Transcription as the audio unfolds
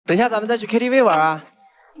等下咱们再去 KTV 玩啊。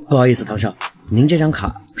不好意思，唐少，您这张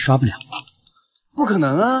卡刷不了。不可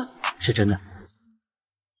能啊！是真的，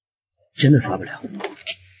真的刷不了。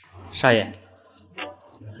少爷，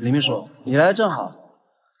李秘书，你来的正好。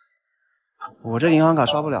我这银行卡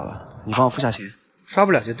刷不了了，你帮我付下钱。刷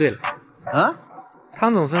不了就对了。啊？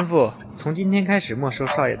汤总吩咐，从今天开始没收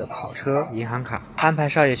少爷的跑车、银行卡，安排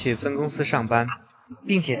少爷去分公司上班，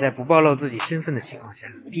并且在不暴露自己身份的情况下，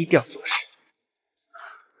低调做事。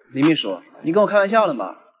李秘书，你跟我开玩笑了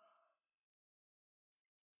吧？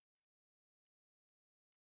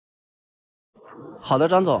好的，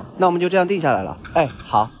张总，那我们就这样定下来了。哎，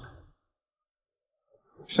好。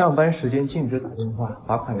上班时间禁止打电话，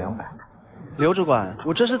罚款200。刘主管，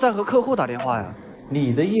我这是在和客户打电话呀。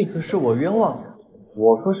你的意思是我冤枉你？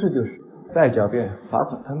我说是就是，再狡辩罚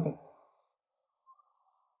款3倍。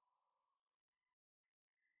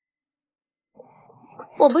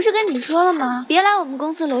我不是跟你说了吗？别来我们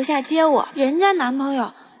公司楼下接我，人家男朋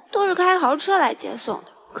友都是开豪车来接送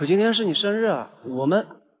的。可今天是你生日啊，我们……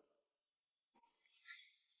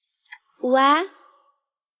喂？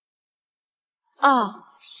哦，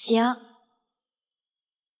行。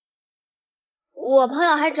我朋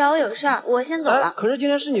友还找我有事儿，我先走了。可是今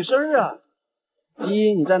天是你生日啊！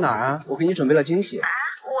依依，你在哪儿啊？我给你准备了惊喜。啊，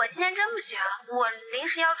我今天真不行，我临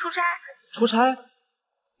时要出差。出差？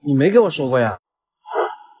你没给我说过呀？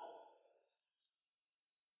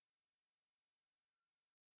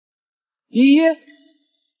依依，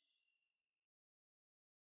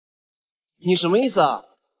你什么意思啊？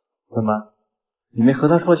怎么，你没和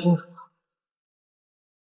他说清楚？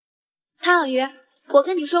汤小鱼，我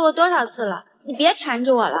跟你说过多少次了，你别缠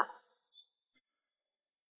着我了。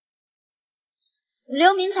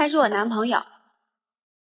刘明才是我男朋友。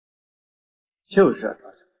就是，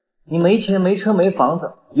你没钱没车没房子，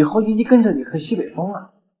以后依依跟着你喝西北风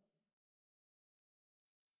啊！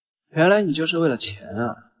原来你就是为了钱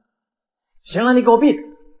啊！行了，你给我闭嘴！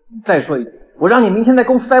再说一句，我让你明天在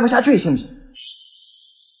公司待不下去，行不行？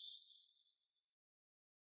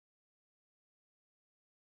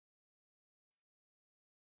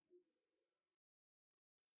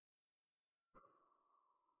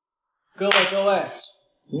各位，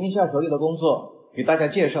停下手里的工作，给大家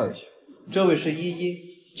介绍一下，这位是依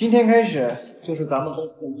依，今天开始就是咱们公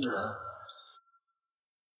司的艺人。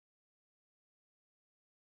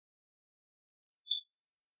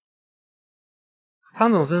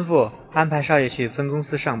汤总吩咐，安排少爷去分公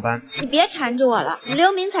司上班。你别缠着我了，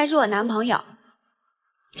刘明才是我男朋友。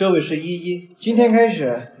这位是依依，今天开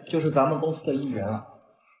始就是咱们公司的艺人了。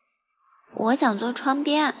我想做窗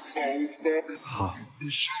边。好。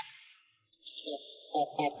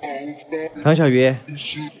唐小鱼，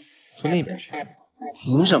从那边去。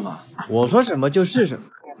凭什么？我说什么就是什么，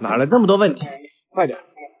哪来这么多问题？快点！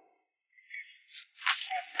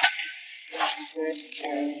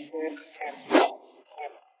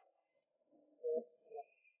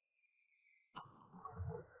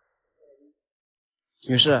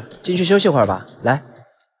女士，进去休息会儿吧。来，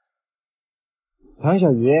唐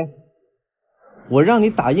小鱼，我让你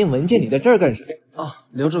打印文件，你在这儿干什么？哦，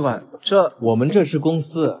刘主管，我们这是公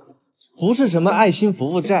司，不是什么爱心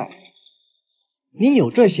服务站。你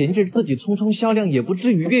有这闲劲，自己冲冲销量，也不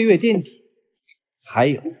至于月月垫底。还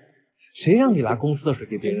有，谁让你拿公司的水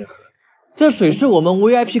给别人喝？这水是我们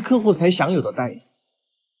VIP 客户才享有的待遇，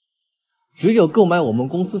只有购买我们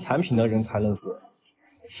公司产品的人才能喝，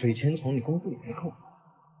水钱从你工资里面扣。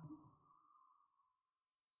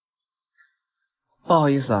不好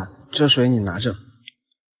意思啊，这水你拿着。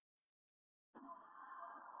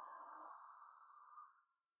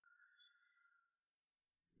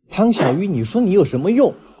汤小鱼，你说你有什么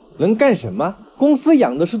用？能干什么？公司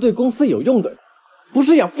养的是对公司有用的人，不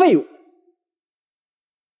是养废物。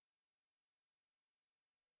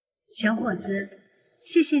小伙子，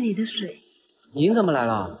谢谢你的水。您怎么来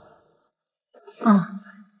了？哦，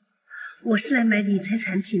我是来买理财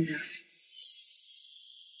产品的。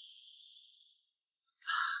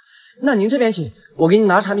那您这边请，我给你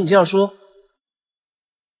拿产品介绍书。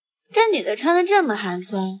这女的穿的这么寒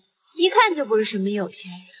酸，一看就不是什么有钱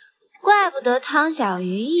人，怪不得汤小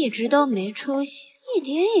鱼一直都没出息，一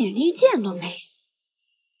点眼力见都没有。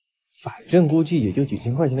反正估计也就几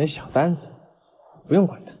千块钱的小单子，不用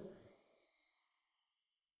管他。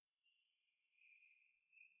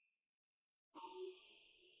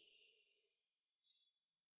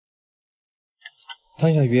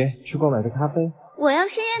汤小鱼，去给我买个咖啡。我要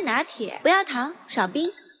深椰拿铁，不要糖，少冰。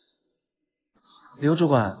刘主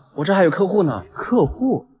管，我这还有客户呢。客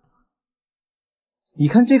户？你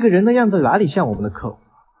看这个人的样子哪里像我们的客户？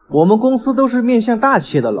我们公司都是面向大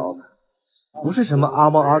企业的老板，不是什么阿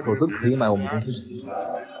猫阿狗都可以买我们公司产品。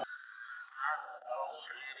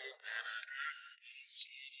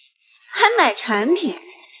还买产品？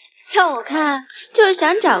要我看，就是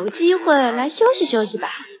想找个机会来休息休息吧。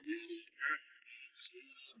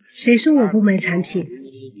谁说我不买产品？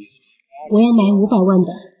我要买500万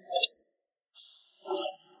的。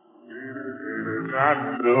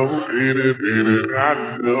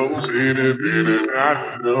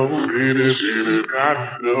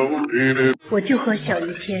我就和小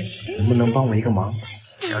鱼签。能不能帮我一个忙？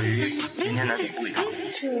小鱼，明天来总部一趟。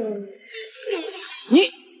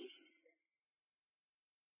你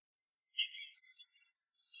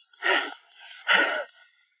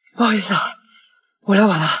不好意思啊，我来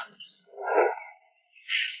晚了。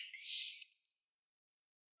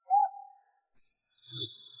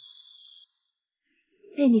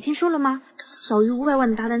哎，你听说了吗？小鱼500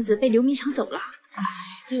万的大单子被刘明抢走了。哎，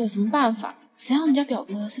这有什么办法？谁让人家表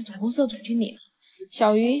哥是总公司的总经理呢？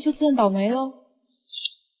小鱼就只能倒霉喽。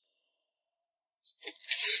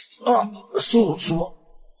舒服。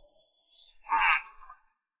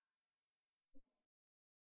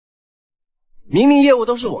明明业务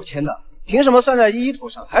都是我签的，凭什么算在依依头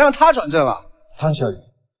上，还让他转正啊？汤小雨，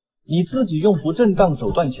你自己用不正当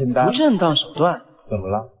手段签单。不正当手段？怎么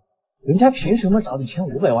了？人家凭什么找你签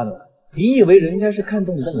500万的？你以为人家是看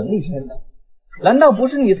中你的能力签的？难道不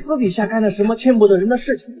是你私底下干了什么欠不得人的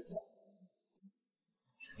事情？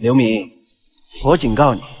刘明，我警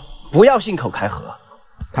告你，不要信口开河。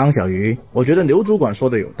汤小鱼，我觉得刘主管说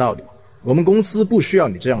的有道理。我们公司不需要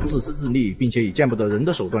你这样自私自利，并且以见不得人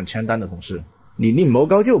的手段签单的同事。你另谋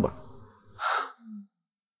高就吧。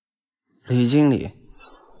李经理，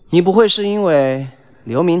你不会是因为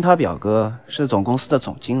刘明他表哥是总公司的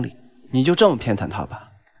总经理，你就这么偏袒他吧？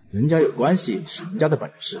人家有关系是人家的本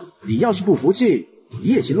事，你要是不服气，你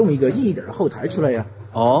也去弄一个硬一点的后台出来呀。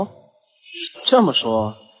哦，这么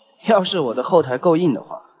说，要是我的后台够硬的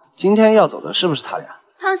话，今天要走的是不是他俩？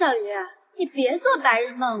汤小鱼，你别做白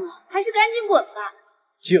日梦了，还是赶紧滚吧。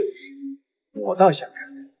就是，我倒想看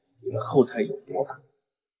看你的后台有多大。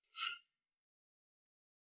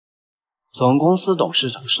总公司董事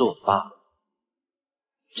长是我爸，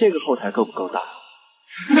这个后台够不够大？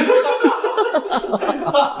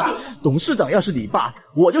董事长要是你爸，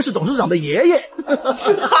我就是董事长的爷爷。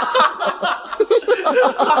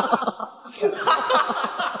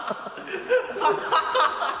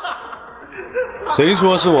谁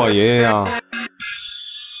说是我爷爷呀？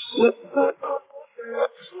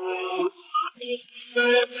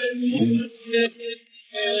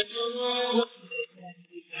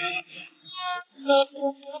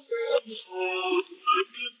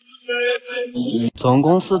总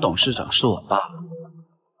公司董事长是我爸。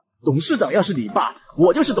董事长要是你爸，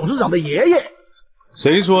我就是董事长的爷爷。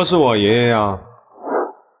谁说是我爷爷呀？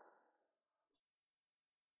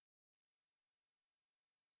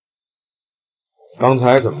刚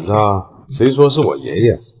才怎么着？谁说是我爷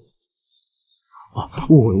爷？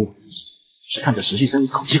误会，是看着实习生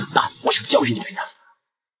口气很大，我想教训你们的。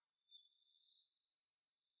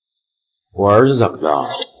我儿子怎么着？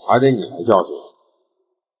还得你来教训？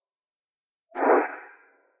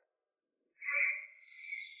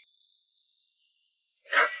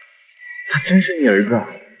他真是你儿子啊？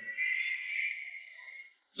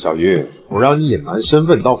小鱼，我让你隐瞒身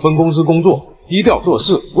份到分公司工作，低调做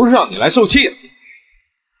事，不是让你来受气的。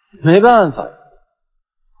没办法，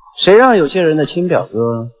谁让有些人的亲表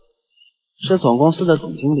哥是总公司的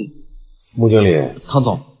总经理？穆经理，汤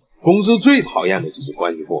总，公司最讨厌的就是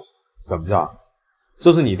关系户。怎么着？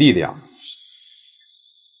这是你弟弟啊？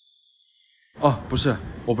哦，不是，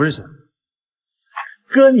我不认识。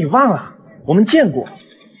哥，你忘了？我们见过，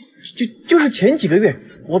就是前几个月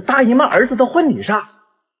我大姨妈儿子的婚礼上。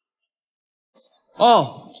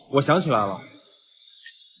哦，我想起来了，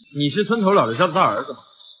你是村头老刘家的大儿子吗？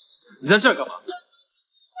你在这儿干嘛？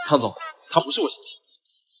汤总，他不是我亲戚。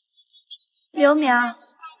刘明，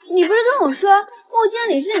你不是跟我说穆经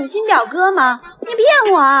理是你亲表哥吗？你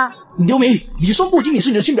骗我啊！刘明，你说穆经理是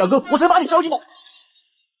你的亲表哥，我才把你招进来。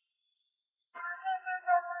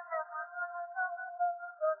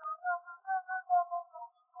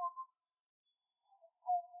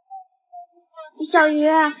小鱼，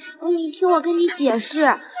你听我跟你解释，都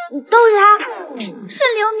是他，是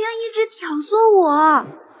刘明一直挑唆我，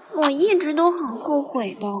我一直都很后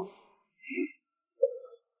悔的。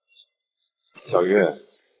小鱼，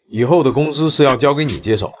以后的公司是要交给你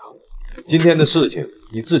接手的，今天的事情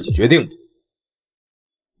你自己决定吧。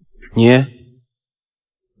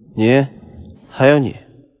你，还有你，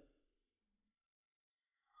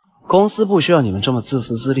公司不需要你们这么自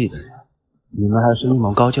私自利的人，你们还是另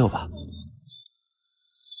谋高就吧。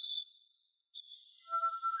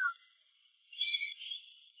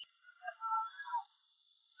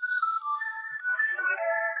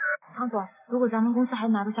汤总，如果咱们公司还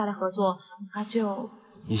拿不下来合作，那就……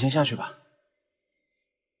你先下去吧。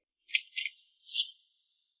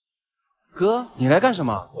哥，你来干什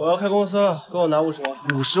么？我要开公司了，给我拿50万。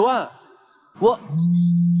50万？我……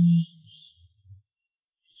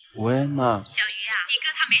喂，妈。小鱼啊，你哥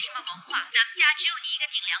他没什么文化，咱们家只有你一个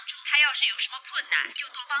顶梁柱，他要是有什么困难，就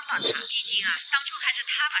多帮帮他。毕竟啊，当初还是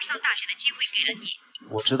他把上大学的机会给了你。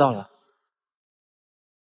我知道了。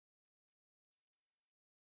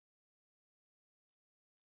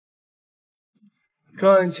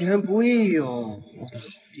赚钱不易哟，我的好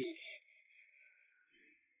弟弟。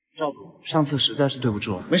赵总，上次实在是对不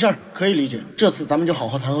住。没事儿，可以理解。这次咱们就好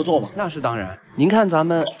好谈合作吧。那是当然。您看咱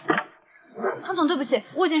们……汤总，对不起，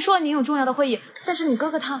我已经说了您有重要的会议，但是你哥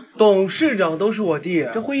哥他……董事长都是我弟，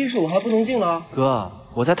这会议室我还不能进了。哥，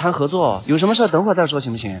我在谈合作，有什么事等会儿再说，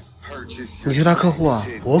行不行？你是他客户啊，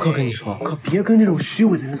我可跟你说，可别跟这种虚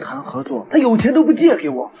伪的人谈合作，他有钱都不借给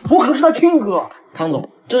我，我可是他亲哥。汤总，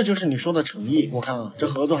这就是你说的诚意。我看啊，这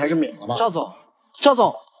合作还是免了吧。赵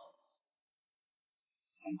总，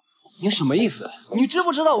你什么意思？你知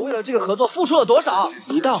不知道我为了这个合作付出了多少？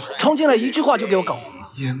你倒冲进来一句话就给我搞黄了。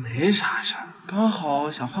也没啥事儿，刚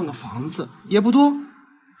好想换个房子，也不多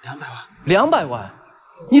，200万。200万？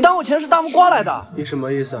你当我钱是大木刮来的？你什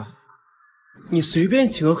么意思啊？你随便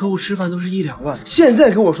请个客户吃饭都是1、2万，现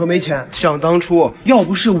在跟我说没钱，想当初要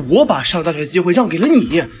不是我把上大学的机会让给了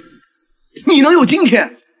你，你能有今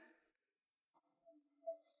天？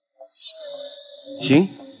行，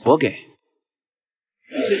我给。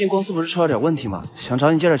最近公司不是出了点问题吗？想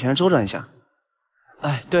找你借点钱周转一下。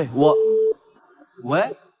哎，对，我……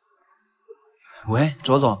喂，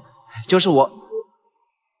卓总，就是我。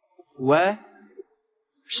喂，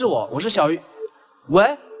是我是小鱼。喂。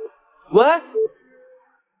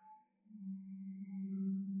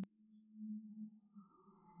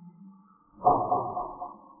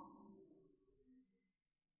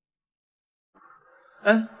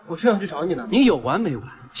哎，我正想去找你呢。你有完没完？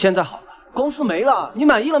现在好了，公司没了，你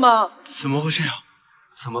满意了吗？怎么会这样？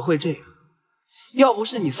怎么会这样？要不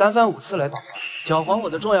是你3番5次来搅黄我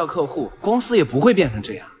的重要客户，公司也不会变成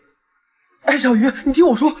这样。哎，小鱼，你听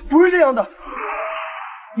我说，不是这样的。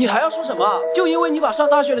你还要说什么？就因为你把上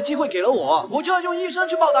大学的机会给了我，我就要用一生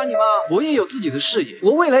去报答你吗？我也有自己的事业，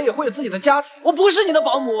我未来也会有自己的家庭，我不是你的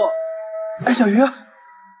保姆。哎，小鱼，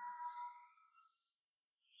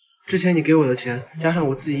之前你给我的钱，加上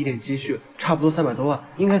我自己一点积蓄，差不多300多万，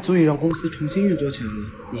应该足以让公司重新运作起来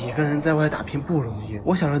了。你一个人在外打拼不容易，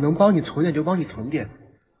我想着能帮你存点就帮你存点，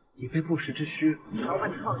以备不时之需。老板，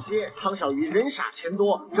你放心，汤小鱼人傻钱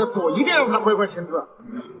多，这次我一定让他回归签字。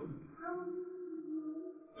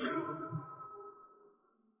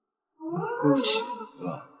对不起，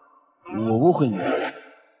我误会你了。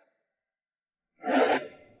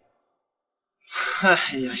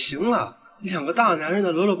哎呀，行了，2个大男人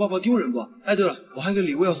的搂搂抱抱丢人不？哎，对了，我还有个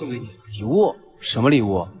礼物要送给你。礼物？什么礼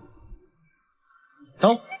物？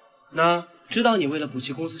走。那知道你为了补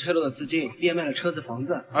齐公司缺漏的资金，变卖了车子房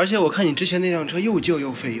子，而且我看你之前那辆车又旧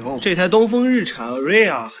又费油，这台东风日产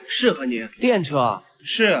Area 很适合你。电车啊？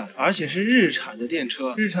是，而且是日产的电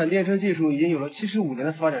车。日产电车技术已经有了75年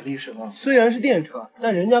的发展历史了。虽然是电车，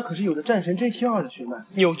但人家可是有着战神 GT2 的血脉，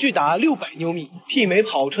扭矩达600牛米，媲美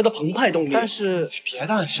跑车的澎湃动力。但是别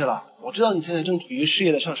但是了，我知道你现在正处于事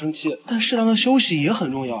业的上升期，但适当的休息也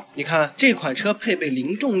很重要。你看这款车配备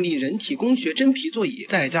零重力人体工学真皮座椅，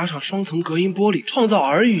再加上双层隔音玻璃，创造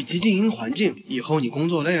耳语及静音环境。以后你工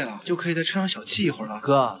作累了，就可以在车上小憩一会儿了。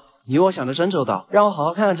哥，你我想的真周到，让我好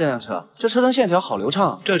好看看这辆车，这车身线条好流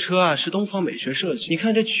畅。这车啊是东方美学设计，你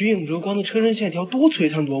看这曲影柔光的车身线条多璀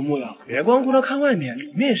璨夺目呀！别光顾着看外面，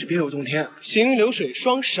里面也是别有洞天。行云流水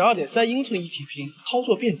双12.3英寸一体屏，操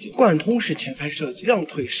作便捷，贯通式前排设计，让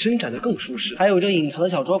腿伸展得更舒适。还有这隐藏的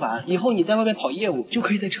小桌板，以后你在外面跑业务就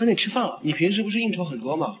可以在车内吃饭了。你平时不是应酬很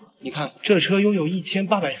多吗？你看，这车拥有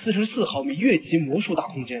1844毫米越级魔术大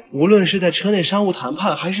空间，无论是在车内商务谈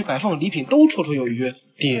判，还是摆放礼品，都绰绰有余。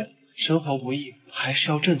弟，生活不易，还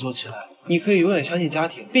是要振作起来。你可以永远相信家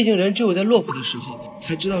庭，毕竟人只有在落魄的时候，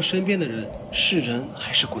才知道身边的人是人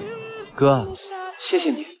还是鬼。哥，谢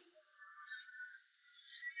谢你。